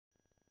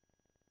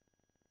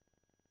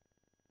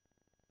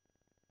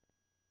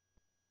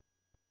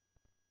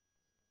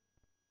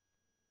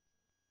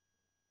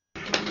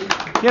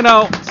You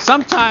know,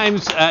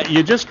 sometimes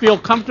you just feel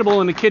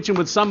comfortable in the kitchen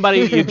with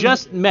somebody you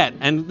just met.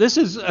 And this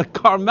is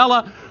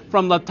Carmela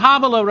from the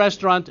Tavola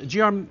restaurant.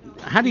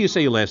 How do you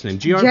say your last name?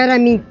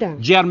 Giaramita.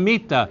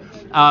 Giaramita.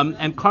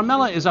 And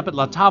Carmela is up at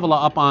La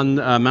Tavola up on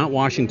Mount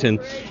Washington.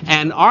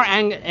 And our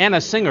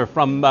Anna Singer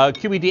from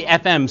QED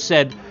FM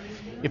said,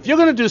 if you're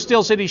going to do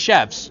Steel City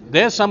Chefs,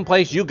 there's some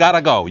place you got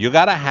to go. You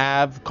got to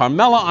have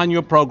Carmela on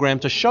your program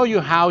to show you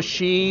how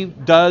she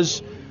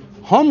does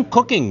home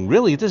cooking.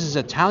 Really, this is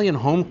Italian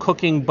home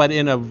cooking, but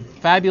in a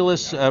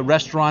fabulous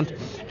restaurant.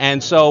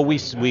 And so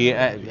we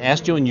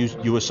asked you, and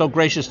you were so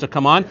gracious to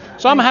come on.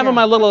 So I'm having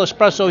my little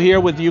espresso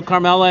here with you,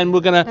 Carmela, and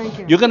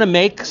you're gonna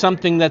make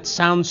something that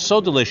sounds so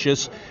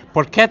delicious.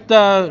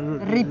 Porchetta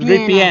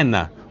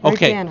ripiena.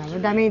 Okay.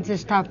 Ripiena. That means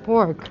it's stuffed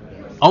pork.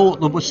 Oh,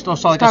 it's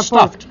like a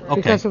stuffed. Pork,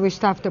 okay. Because we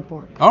stuffed the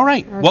pork. All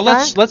right. Okay? Well,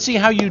 let's see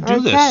how you do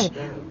this.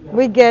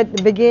 We get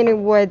the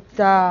beginning with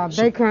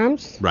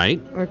breadcrumbs.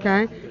 Right.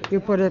 Okay. You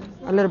put a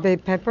little bit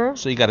of pepper.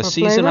 So you got to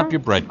season up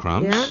your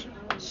breadcrumbs.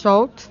 Yeah.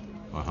 Salt.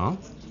 A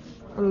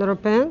little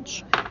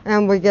pinch,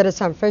 and we get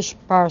some fresh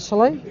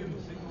parsley.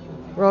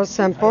 Real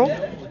simple.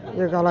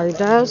 You go like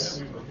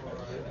this,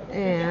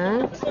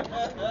 and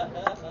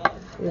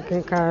you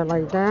can cut it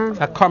like that.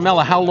 Now,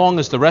 Carmela, how long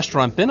has the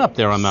restaurant been up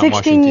there on Mount 16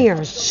 Washington?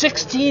 years.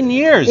 16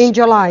 years. In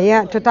July,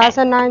 yeah.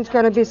 2009 is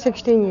going to be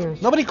 16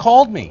 years. Nobody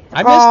called me.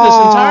 I missed this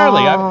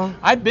entirely.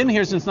 I've been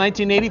here since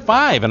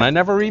 1985, and I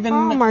never even.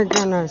 Oh my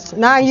goodness!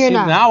 Now you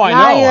know. Now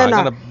I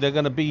know. They're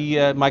gonna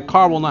be. My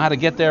car will know how to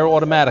get there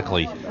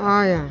automatically.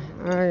 Oh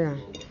yeah.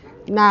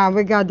 Now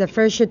we got the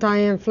fresh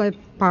Italian flip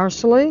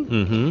parsley,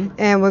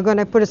 and we're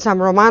gonna put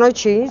some Romano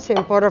cheese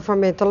imported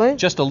from Italy.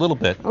 Just a little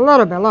bit. A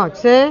little bit. Look,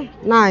 see?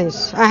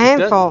 Nice. A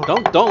handful.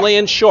 Don't lay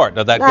in short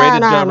of that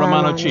grated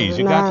Romano cheese.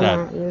 You got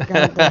that. You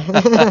got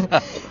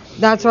that.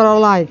 That's what I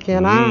like.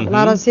 You know, a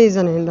lot of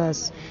seasoning in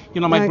this.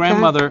 You know, my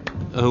grandmother,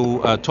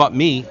 who taught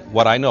me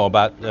what I know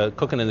about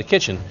cooking in the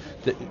kitchen,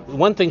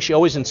 one thing she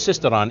always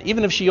insisted on,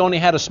 even if she only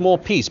had a small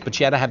piece, but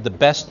she had to have the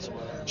best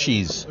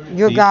cheese.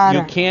 You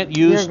can't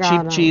use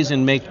cheap cheese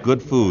and make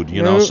good food,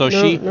 you know. So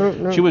she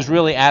was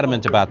really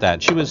adamant about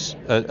that. She was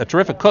a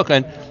terrific cook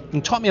and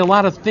taught me a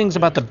lot of things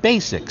about the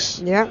basics.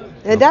 Yeah,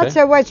 and that's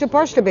the way it's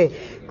supposed to be.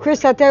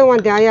 Chris, I'll tell you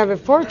one thing. I have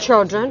 4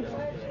 children,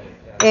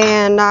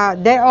 and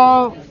they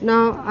all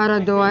know how to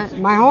do it.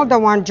 My older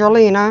one,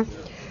 Jolina,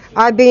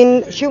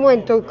 she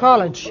went to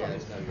college.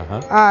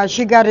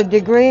 She got a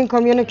degree in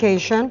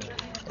communication.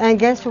 And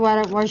guess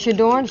what she's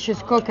doing?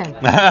 She's cooking.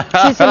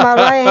 She's in my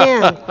right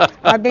hand.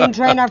 I've been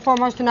training her for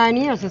almost 9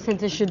 years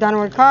since she's done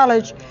with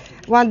college.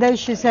 One day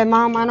she said,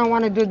 Mom, I don't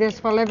want to do this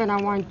for a living. I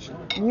want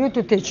you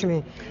to teach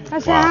me. I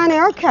said,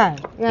 honey, okay.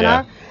 You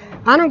know,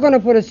 I'm not going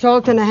to put a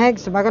salt in the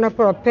eggs. I'm going to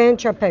put a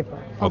pinch of pepper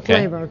for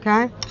flavor,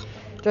 okay?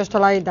 Just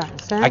like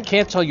that. See? I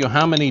can't tell you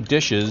how many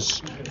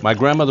dishes my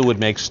grandmother would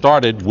make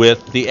started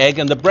with the egg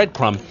and the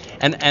breadcrumb.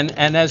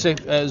 And as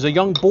a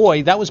young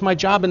boy, that was my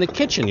job in the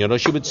kitchen. You know,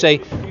 she would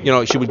say, you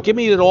know, she would give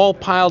me it all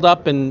piled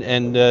up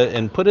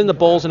and put in the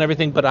bowls and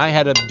everything, but I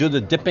had to do the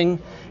dipping.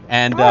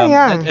 And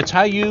it's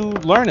how you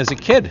learn as a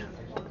kid.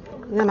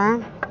 You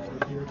know.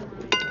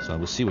 So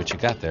we'll see what you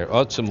got there.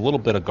 Oh, it's a little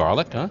bit of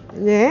garlic, huh?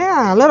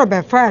 Yeah, a little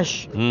bit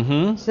fresh.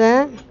 Mm-hmm.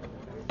 See?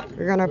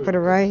 We're going to put it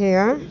right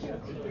here.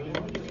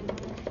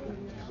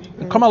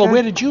 Carmela,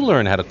 where did you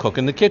learn how to cook?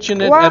 In the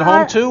kitchen at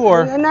home too,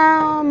 or?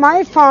 No,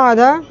 my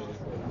father,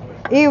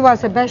 he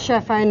was the best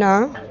chef I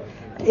know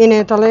in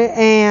Italy,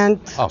 and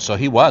so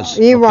he was.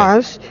 He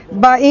was,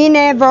 but he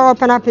never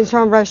opened up his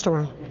own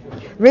restaurant.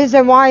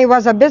 Reason why, he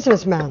was a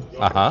businessman.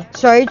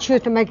 So he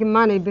chose to make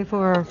money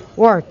before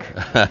work.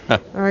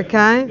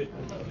 Okay.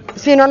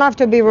 So you don't have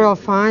to be real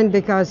fine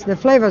because the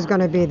flavor is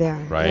going to be there.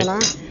 Right. You know?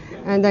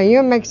 And then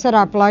you mix it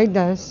up like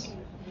this.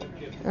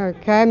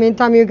 Okay.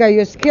 Meantime, you got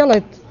your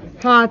skillet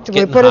hot.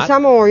 We put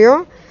some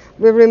oil.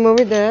 We remove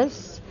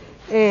this,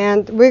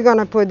 and we're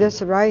gonna put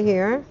this right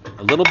here.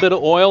 A little bit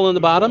of oil in the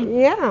bottom.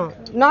 Yeah,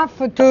 not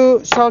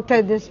to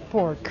saute this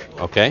pork.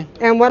 Okay.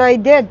 And what I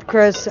did,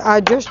 Chris, I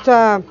just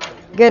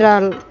get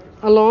a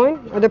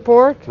loin of the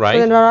pork,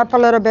 clean it up a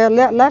little bit,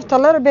 left a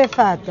little bit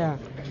fat there.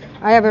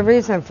 I have a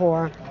reason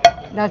for.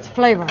 That's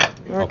flavor.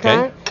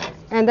 Okay.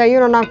 And then you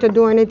don't have to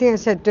do anything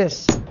except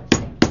this.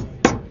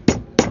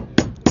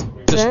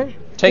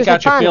 Take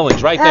out your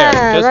feelings right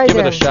there. Just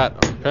give it a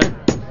shot. Okay.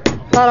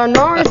 A lot of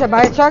noise,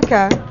 but it's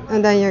okay.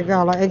 And then you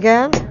go like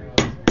again.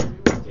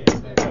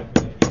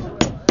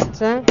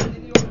 See?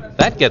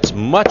 That gets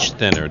much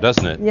thinner,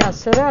 doesn't it?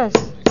 Yes, it is.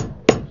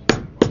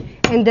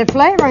 And the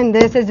flavor in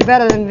this is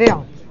better than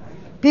veal.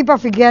 People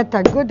forget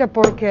how good the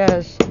pork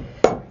is.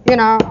 You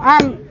know,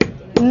 I'm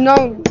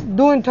not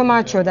doing too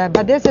much of that,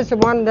 but this is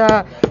one of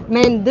the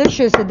main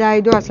dishes that I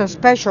do as a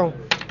special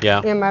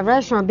in my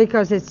restaurant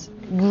because it's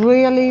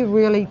really,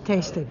 really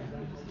tasty.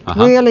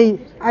 Really,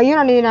 you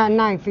don't need a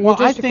knife. You Well,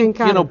 just I think,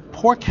 can cut it.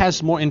 pork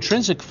has more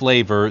intrinsic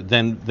flavor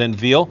than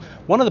veal.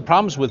 One of the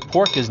problems with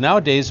pork is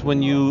nowadays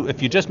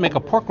if you just make a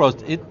pork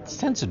roast, it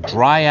tends to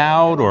dry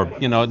out or,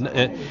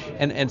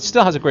 and it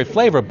still has a great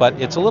flavor, but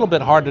it's a little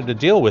bit harder to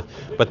deal with.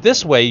 But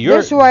this way,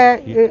 this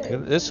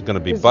is going to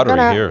be buttery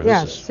here.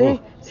 Yeah, see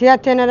how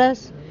thin it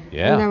is?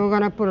 Yeah. And then we're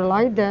going to put it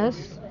like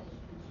this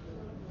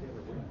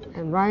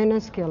and right in the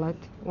skillet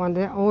when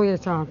the oil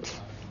is out.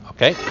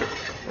 Okay.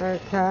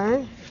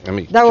 Okay.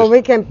 Way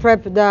we can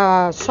prep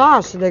the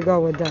sauce to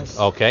go with this.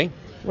 Okay.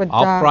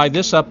 I'll fry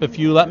this up if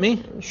you let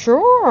me.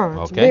 Sure.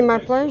 Okay. It's been my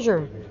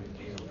pleasure.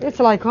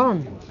 It's like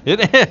home. It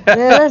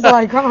is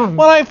like home.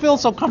 Well, I feel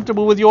so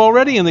comfortable with you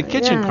already in the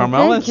kitchen,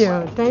 Carmela.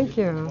 Thank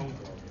you.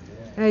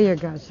 There you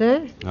go.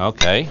 See?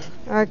 Okay.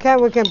 Okay,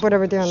 we can put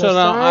everything on the side. So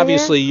now,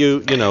 obviously,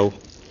 you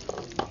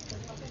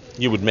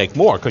would make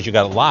more because you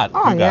got a lot.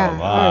 Oh, you got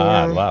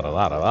a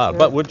lot. Yeah.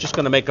 But we're just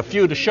going to make a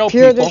few to show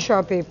people. To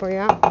show people,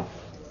 yeah.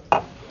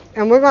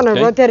 And we're going to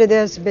rotate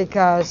this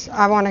because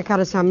I want to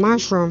cut some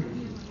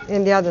mushroom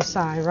in the other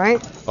side,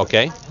 right?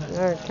 Okay.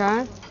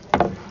 Okay.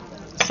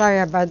 Sorry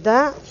about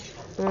that.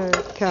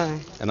 Okay.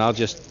 And I'll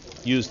just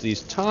use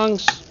these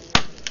tongs.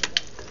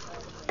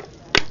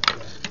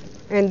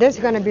 And this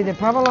is going to be the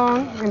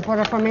provolone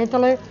imported from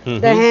Italy,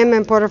 the ham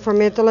imported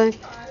from Italy.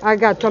 I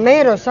got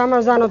tomato,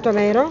 Marzano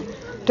tomato,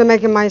 to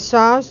make my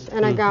sauce,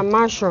 and I got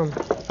mushroom.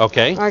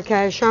 Okay.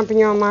 Okay,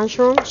 champignon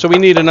mushroom. So we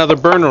need another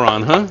burner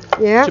on, huh?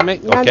 Yeah.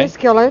 Okay. Just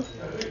kill it.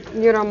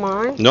 You don't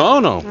mind? No.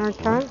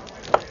 Okay.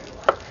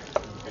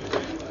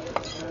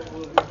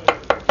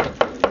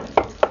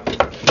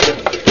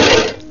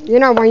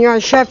 When you're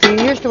a chef,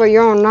 you're used to with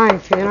your own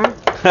knife,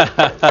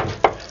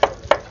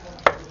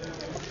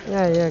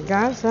 There you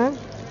go, sir.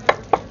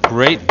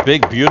 Great,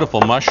 big,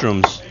 beautiful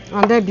mushrooms.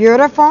 Aren't they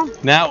beautiful?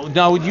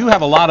 Now, you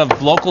have a lot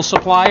of local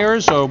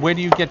suppliers, or where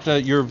do you get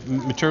your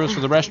materials for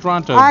the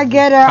restaurant? I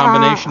get a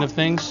combination of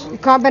things.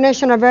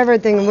 Combination of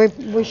everything.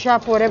 We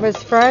shop whatever's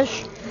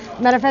fresh.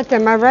 Matter of fact,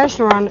 in my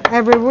restaurant,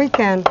 every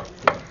weekend,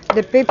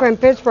 the people in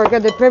Pittsburgh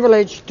get the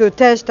privilege to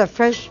taste the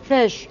fresh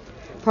fish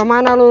from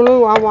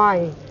Honolulu,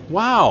 Hawaii.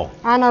 Wow.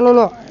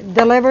 Honolulu,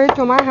 delivered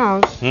to my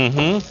house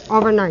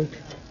overnight.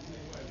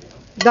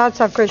 That's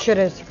how fresh it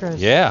is, Chris.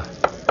 Yeah.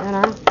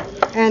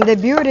 And the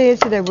beauty is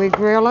that we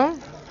grill it.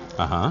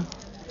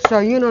 So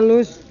you don't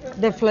lose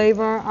the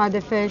flavor of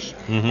the fish.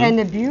 And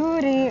the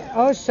beauty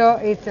also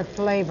is the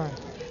flavor,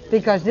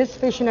 because this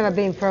fish never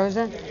been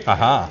frozen.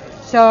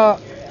 So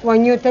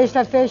when you taste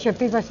the fish,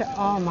 people say,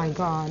 "Oh my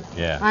God,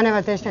 I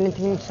never tasted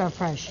anything so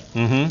fresh."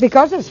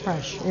 Because it's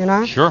fresh,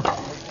 Sure.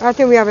 I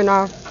think we have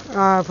enough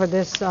for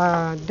this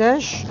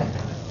dish.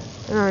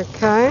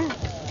 Okay.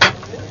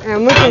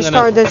 And we can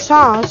start the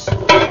sauce.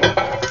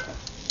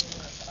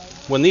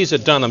 When these are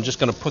done, I'm just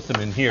going to put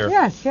them in here.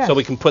 Yes. So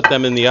we can put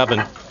them in the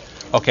oven.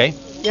 Okay.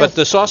 Yes. But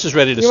the sauce is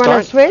ready to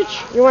start.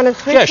 You want to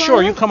switch? Yeah,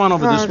 sure. You come on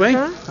over this way,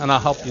 and I'll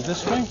help you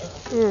this way.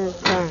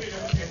 Okay.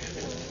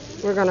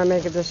 We're going to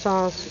make it the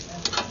sauce.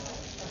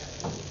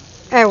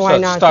 Hey, why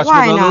not? Starts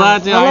why with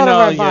not? I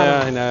know.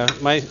 I know.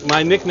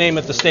 My nickname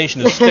at the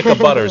station is Stick of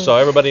Butter, so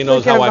everybody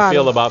knows how I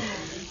feel about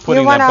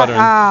putting that butter in.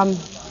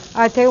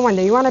 I'll tell you one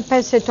thing. You want to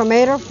paste the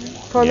tomato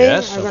for me?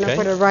 I'm going to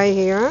put it right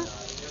here.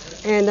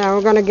 And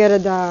we're going to get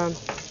it,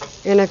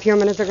 in a few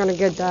minutes, we're going to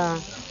get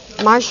the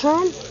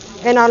mushroom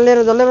and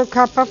the little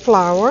cup of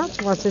flour.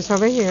 What's this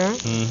over here?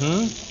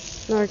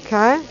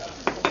 Okay.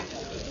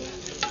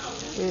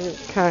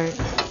 Okay.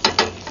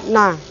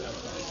 Now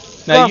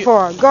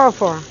go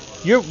for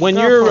it. When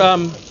you're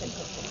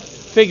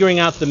figuring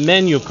out the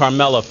menu,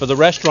 Carmela, for the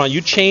restaurant, you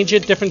change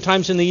it different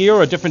times in the year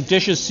or different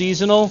dishes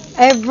seasonal?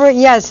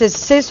 Yes, it's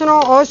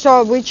seasonal.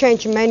 Also, we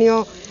change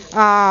menu,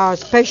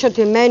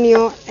 specialty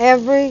menu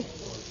every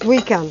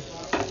weekend.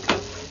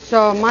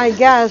 So my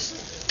guests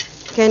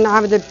can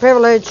have the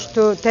privilege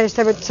to taste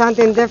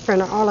something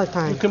different all the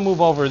time. You can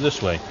move over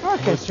this way.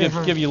 Okay,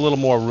 give you a little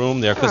more room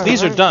there, because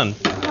these are done.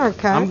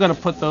 Okay. I'm going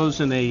to put those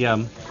in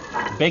a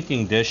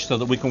baking dish so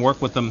that we can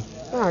work with them.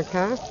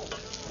 Okay.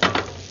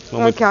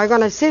 Okay, I'm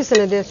going to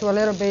season this with a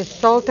little bit of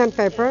salt and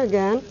pepper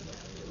again.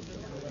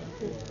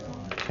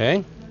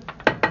 Okay.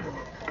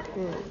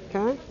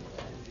 Okay.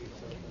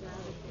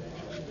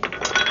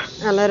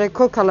 And let it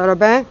cook a little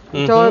bit.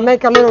 So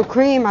make a little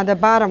cream at the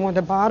bottom of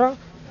the bottle.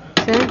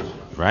 See?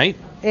 Right.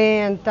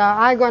 And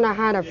I'm going to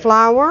add the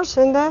flowers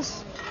in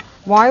this.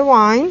 White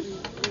wine.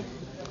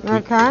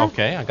 Okay.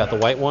 Okay, I got the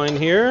white wine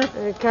here.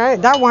 Okay,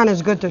 that one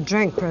is good to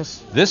drink,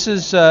 Chris. This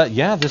is a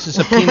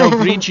Pinot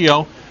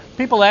Grigio.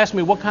 People ask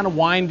me, what kind of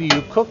wine do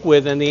you cook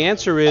with? And the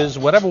answer is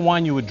whatever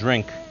wine you would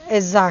drink.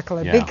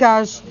 Exactly,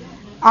 because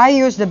I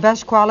use the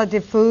best quality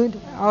food.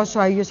 Also,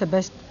 I use the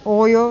best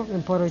oil,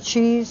 imported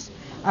cheese,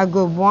 a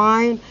good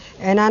wine,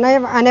 and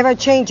I never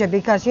change it,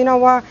 because you know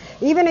what?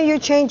 Even if you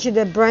change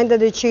the brand of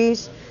the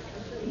cheese,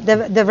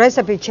 the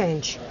recipe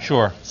change.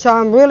 Sure. So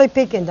I'm really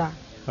picking that.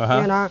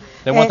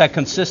 They want that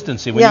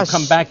consistency. When you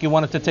come back, you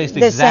want it to taste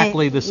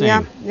exactly the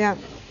same. Yeah.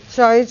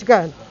 So it's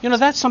good.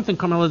 That's something,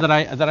 Carmela, that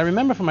I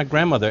remember from my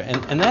grandmother,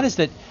 and that is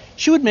that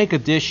she would make a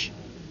dish,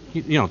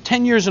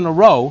 10 years in a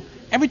row.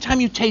 Every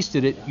time you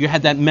tasted it, you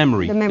had that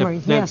memory. The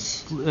memory,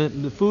 yes.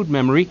 The food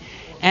memory.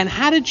 And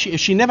how did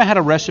she never had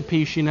a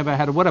recipe, she never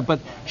had a whatever, but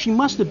she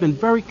must have been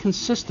very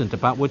consistent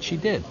about what she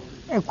did.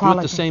 Quality. Do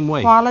it the same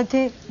way.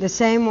 Quality, the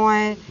same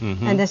way,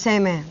 and the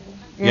same end.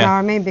 You know what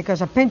I mean?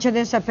 Because a pinch of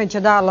this, a pinch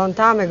of that a long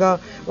time ago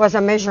was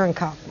a measuring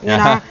cup,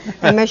 a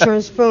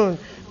measuring spoon.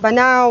 But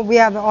now we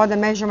have all the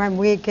measurement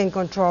we can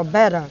control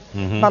better.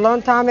 But a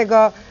long time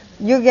ago,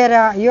 you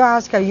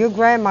ask your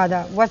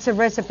grandmother, what's the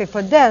recipe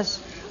for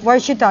this? What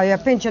she tell you? A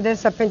pinch of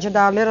this, a pinch of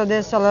that, a little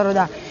this, a little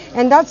that.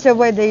 And that's the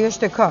way they used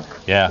to cook.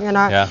 Yeah.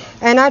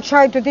 And I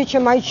try to teach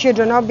my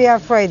children, don't be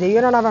afraid. You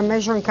don't have a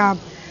measuring cup,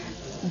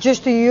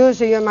 just to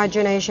use your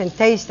imagination,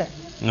 taste it.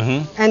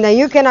 And then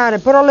you can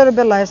put a little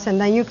bit less,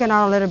 and then you can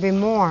add a little bit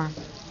more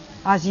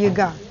as you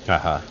go.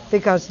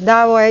 Because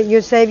that way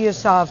you save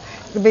yourself.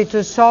 It could be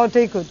too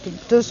salty, could be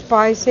too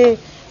spicy.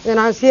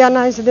 See how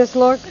nice this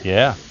look?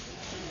 Yeah.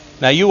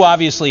 Now you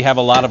obviously have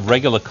a lot of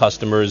regular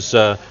customers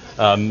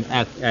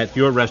at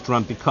your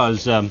restaurant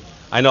because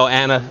I know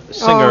Anna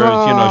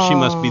Singer, she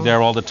must be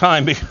there all the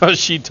time because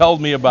she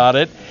told me about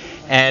it.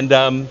 And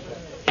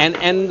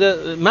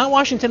Mount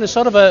Washington is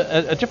sort of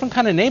a different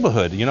kind of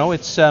neighborhood.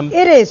 It's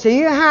It is. So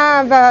you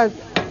have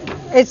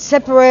it's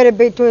separated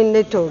between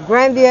the two,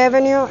 Grandview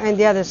Avenue and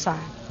the other side.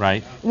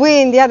 Right.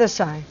 We in the other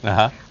side.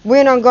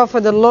 We don't go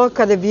for the look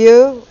or the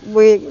view.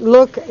 We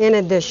look in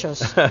the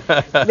dishes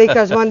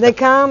because when they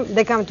come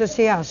to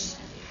see us.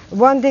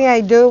 One thing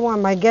I do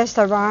when my guests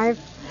arrive,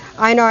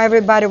 I know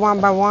everybody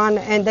one by one,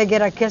 and they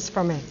get a kiss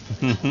from me.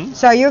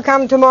 So you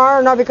come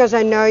tomorrow, not because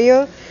I know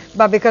you,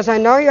 but because I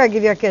know you, I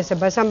give you a kiss.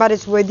 But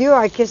somebody's with you,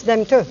 I kiss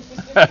them too.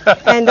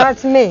 And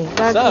that's me.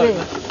 That's me.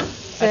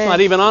 That's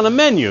not even on the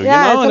menu,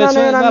 and it's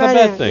not a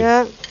bad thing.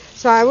 Yeah.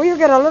 So you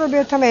get a little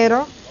bit of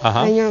tomato,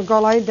 and you go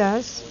like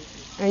this,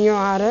 and you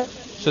add it.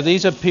 So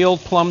these are peeled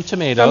plum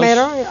tomatoes.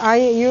 Tomato, I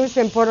use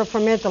imported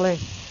from Italy.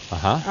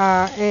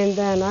 And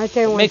then I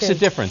tell you one Makes thing. a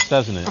difference,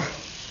 doesn't it?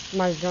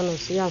 My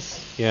goodness, yes.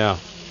 Yeah.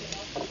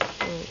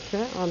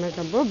 Okay, I'll make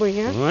a boo-boo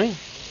here. All right.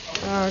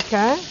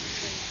 Okay.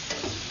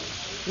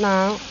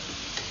 Now,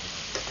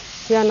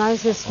 see how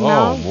nice it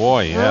smells? Oh,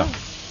 boy, yeah.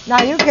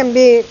 Now you can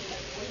be...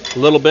 A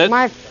little bit?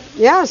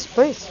 Yes,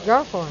 please,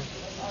 go for it.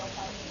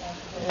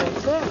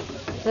 That's it.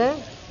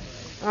 See?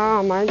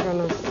 Oh, my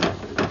goodness.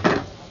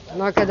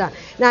 Look at that.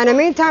 Now, in the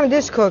meantime,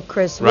 this cook,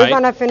 Chris, we're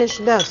going to finish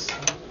this.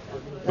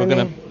 We're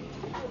going to...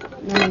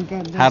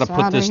 How to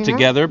put this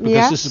together,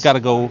 because this has got to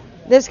go...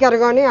 This got to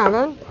go in the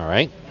oven. All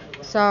right.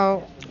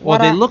 So... Well,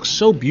 they look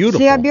so beautiful.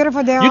 See how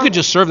beautiful they are? You could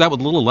just serve that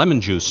with a little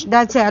lemon juice.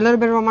 That's it, a little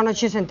bit of Romano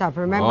cheese on top.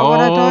 Remember what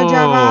I told you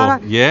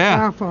about it?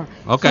 Yeah.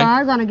 Okay. So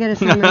I'm going to get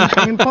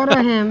some imported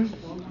ham.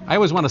 I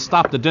always want to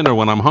stop the dinner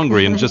when I'm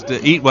hungry and just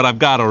eat what I've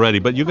got already,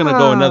 but you're going to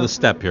go another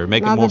step here,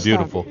 make it more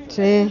beautiful.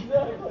 See?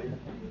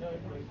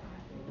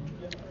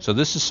 So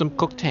this is some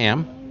cooked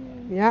ham.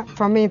 Yeah,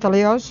 from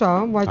Italy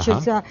also, which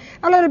is a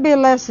little bit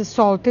less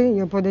salty.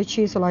 You put the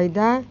cheese like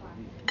that.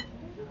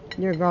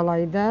 You go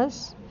like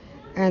this.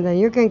 And then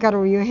you can cut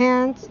with your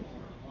hands.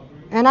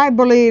 And I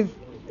believe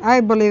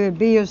it,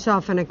 be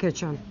yourself in the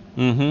kitchen.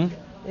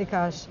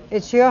 Because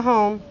it's your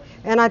home.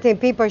 And I think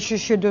people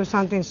should do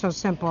something so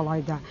simple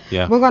like that.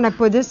 Yeah. We're going to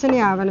put this in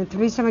the oven at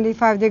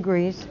 375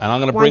 degrees. And I'm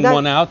going to bring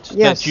one out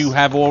that you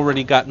have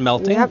already got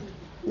melting.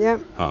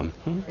 Yep. And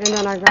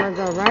then I'm going to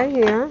go right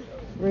here.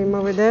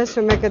 Remove this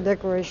and make a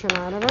decoration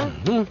out of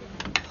it.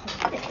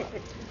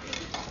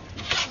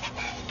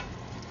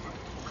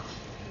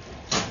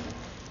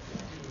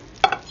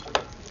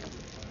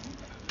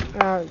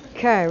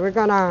 Okay, we're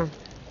going to...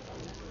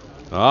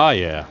 Oh,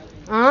 yeah.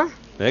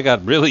 They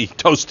got really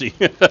toasty.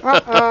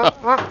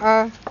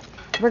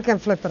 We can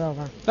flip it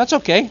over. That's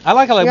okay. I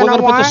like it. We're going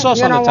to put the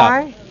sauce on the top.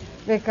 Why?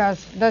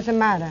 Because it doesn't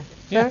matter.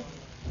 Yeah. Okay?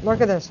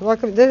 Look at this.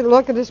 Look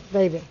at this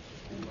baby.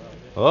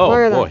 Oh,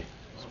 boy. That.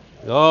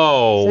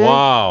 Oh, see?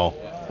 wow.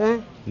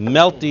 See?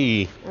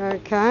 Melty.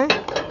 Okay.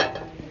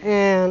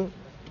 And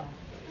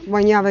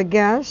when you have a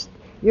guest,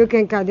 you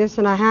can cut this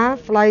in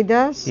half like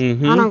this.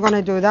 I'm not going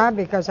to do that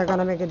because I'm going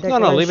to make a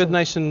decoration. No, leave it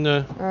nice and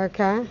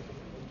okay.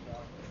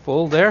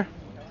 Full there.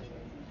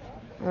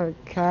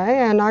 Okay,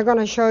 and I'm going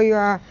to show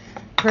you,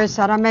 Chris,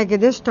 how to make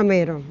this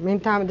tomato.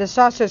 Meantime, the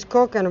sauce is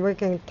cooking, we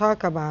can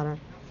talk about it.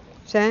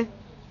 See?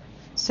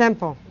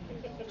 Simple.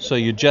 So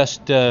you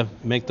just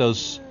make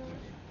those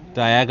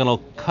diagonal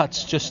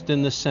cuts just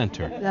in the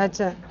center. That's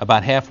it.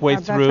 About halfway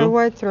through.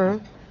 Halfway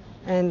through.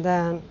 And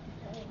then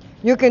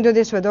you can do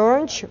this with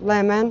orange,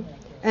 lemon,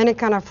 any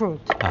kind of fruit.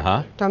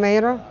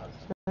 Tomato.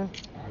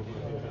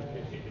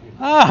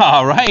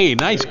 All right,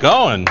 nice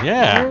going.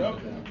 Yeah.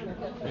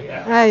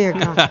 There you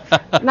go.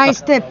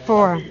 Nice tip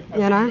for,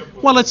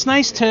 Well, it's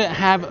nice to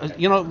have,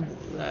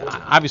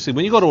 obviously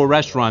when you go to a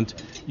restaurant,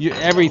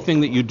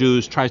 everything that you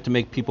do tries to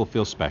make people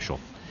feel special.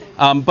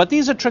 But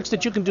these are tricks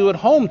that you can do at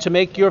home to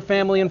make your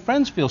family and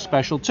friends feel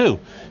special too.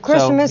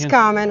 Christmas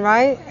coming,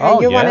 right?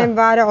 And you want to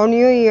invite it on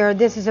New Year.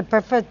 This is a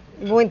perfect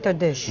winter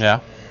dish. Yeah.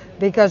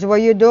 Because what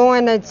you're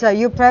doing, it's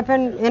you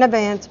prepping in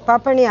advance,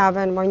 pop in the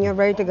oven when you're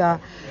ready to go.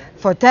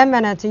 For 10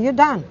 minutes, and you're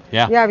done.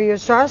 Yeah. You have your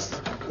sauce.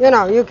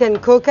 You can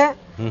cook it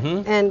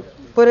and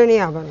put it in the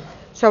oven.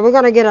 So we're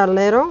going to get a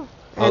little,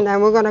 and then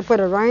we're going to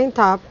put it right on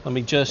top. Let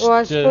me just...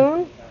 Or a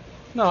spoon.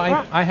 No,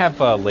 I have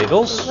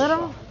ladles.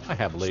 Little? I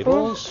have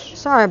ladles. Spoon.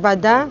 Sorry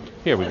about that.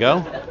 Here we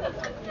go.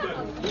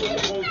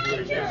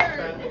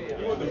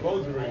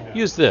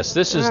 Use this.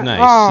 This is nice.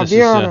 Oh, this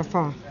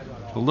beautiful.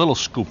 Is a little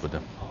scoop of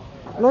them.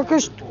 Look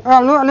at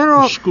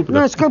little Scoop of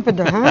little them. scoop of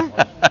them,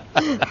 huh?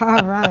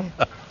 All right.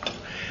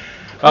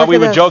 We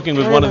Look were at joking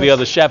this. with one of the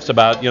other chefs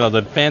about,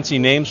 the fancy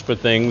names for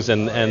things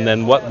and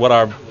then what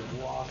our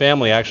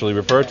family actually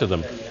referred to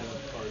them.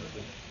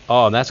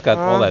 Oh, and that's got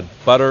all that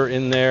butter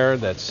in there.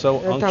 That's so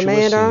unctuous.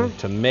 Tomato. And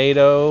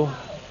tomato.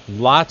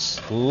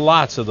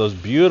 Lots of those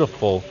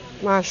beautiful,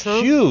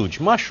 huge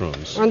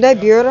mushrooms. And they're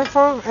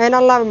beautiful, and I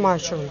love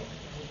mushroom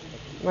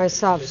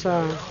myself.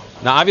 So.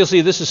 Now, obviously,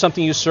 this is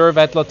something you serve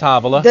at La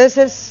Tavola. This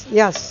is,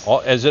 yes.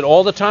 Is it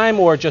all the time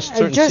or just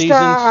certain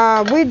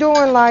seasons? We're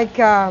doing like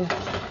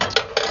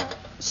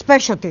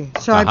specialty.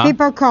 So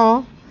people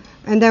call,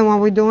 and then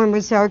when we're doing,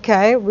 we say,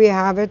 okay, we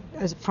have it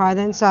as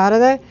Friday and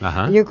Saturday.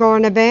 You call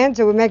in advance,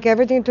 and we make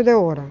everything to the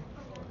order.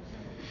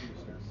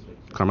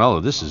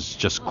 Carmela, this is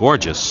just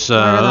gorgeous.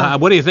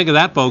 What do you think of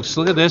that, folks?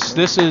 Look at this.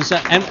 This is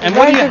and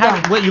what do you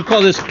have? What you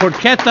call this?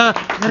 Porchetta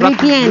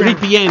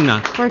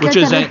ripiena, which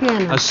is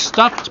a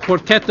stuffed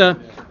porchetta,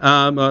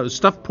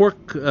 stuffed pork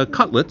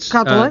cutlets.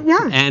 Cutlet,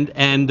 yeah.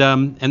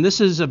 And this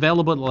is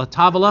available at La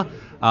Tavola.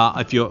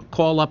 If you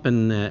call up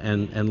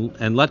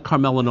and let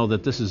Carmela know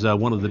that this is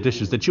one of the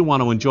dishes that you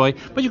want to enjoy,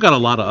 but you've got a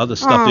lot of other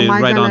stuff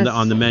right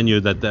on the menu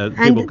that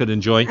people could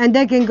enjoy. And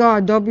they can go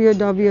at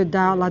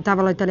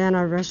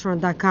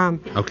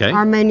www.latavolaitalianarestaurant.com. Okay.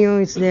 Our menu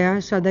is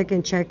there, so they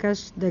can check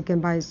us. They can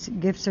buy a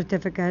gift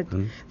certificate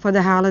for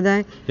the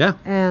holiday. Yeah.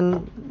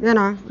 And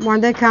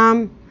when they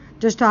come,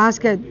 just to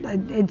ask it.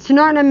 It's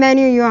not a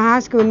menu you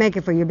ask, we make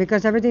it for you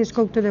because everything is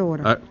cooked to the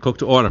order. Cooked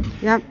to order.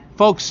 Yep.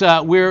 Folks,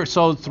 we're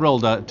so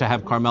thrilled to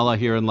have Carmela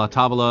here in La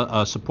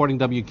Tavola supporting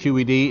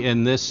WQED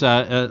in this.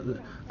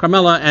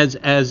 Carmela,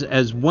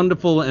 as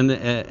wonderful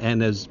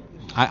and as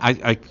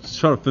I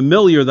sort of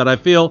familiar that I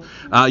feel,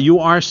 you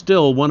are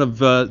still one of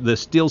the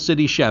Steel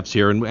City chefs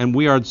here, and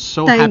we are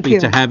so happy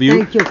to have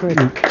you. Thank you, Chris.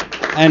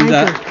 And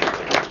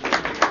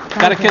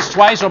got to kiss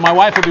twice, or my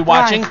wife will be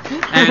watching.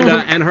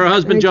 And her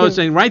husband Joe is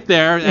sitting right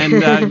there,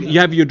 and you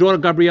have your daughter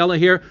Gabriella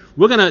here.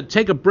 We're going to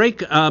take a break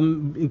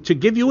to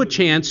give you a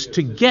chance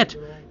to get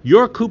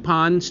your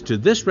coupons to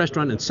this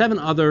restaurant and 7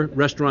 other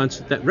restaurants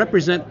that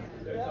represent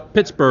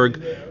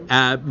Pittsburgh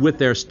with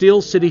their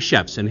Steel City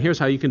chefs. And here's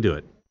how you can do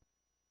it.